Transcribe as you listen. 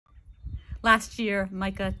Last year,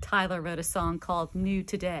 Micah Tyler wrote a song called New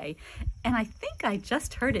Today, and I think I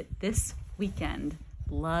just heard it this weekend.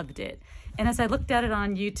 Loved it. And as I looked at it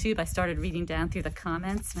on YouTube, I started reading down through the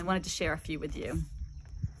comments, and I wanted to share a few with you.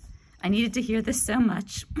 I needed to hear this so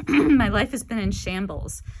much. My life has been in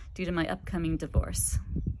shambles due to my upcoming divorce.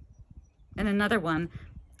 And another one,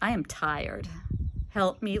 I am tired.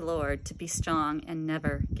 Help me, Lord, to be strong and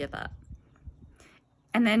never give up.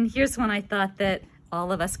 And then here's one I thought that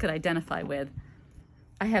all of us could identify with.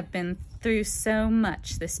 I have been through so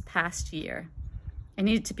much this past year. I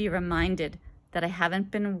needed to be reminded that I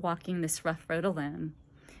haven't been walking this rough road alone,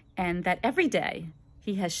 and that every day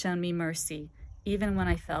He has shown me mercy, even when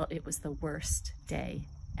I felt it was the worst day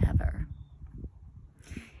ever.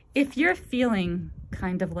 If you're feeling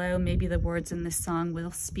kind of low, maybe the words in this song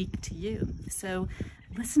will speak to you. So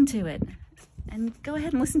listen to it and go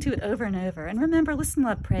ahead and listen to it over and over. And remember, Listen,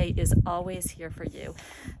 Love, Pray is always here for you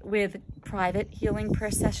with private healing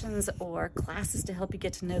prayer sessions or classes to help you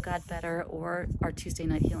get to know God better, or our Tuesday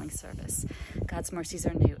night healing service. God's mercies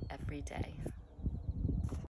are new every day.